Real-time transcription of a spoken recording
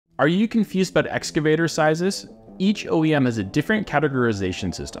Are you confused about excavator sizes? Each OEM has a different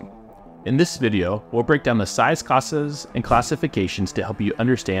categorization system. In this video, we'll break down the size classes and classifications to help you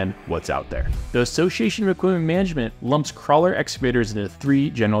understand what's out there. The Association of Equipment Management lumps crawler excavators into 3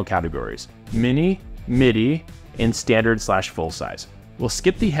 general categories: mini, midi, and standard/full size. We'll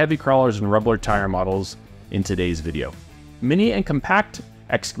skip the heavy crawlers and rubber tire models in today's video. Mini and compact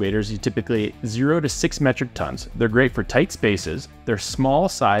excavators are typically 0 to 6 metric tons. They're great for tight spaces. Their small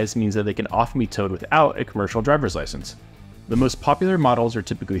size means that they can often be towed without a commercial driver's license. The most popular models are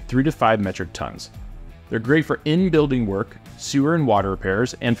typically 3 to 5 metric tons. They're great for in-building work, sewer and water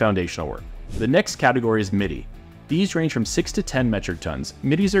repairs, and foundational work. The next category is midi. These range from 6 to 10 metric tons.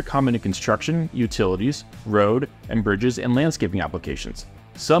 Midis are common in construction, utilities, road and bridges, and landscaping applications.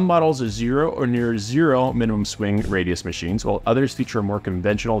 Some models are 0 or near 0 minimum swing radius machines, while others feature a more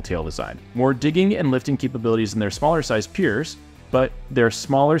conventional tail design. More digging and lifting capabilities than their smaller size peers, but their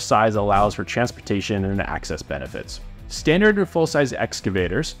smaller size allows for transportation and access benefits. Standard and full-size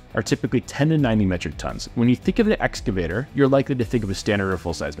excavators are typically 10 to 90 metric tons. When you think of an excavator, you're likely to think of a standard or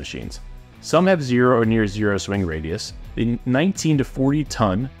full-size machines. Some have 0 or near 0 swing radius. The 19 to 40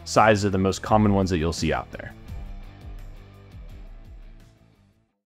 ton sizes are the most common ones that you'll see out there.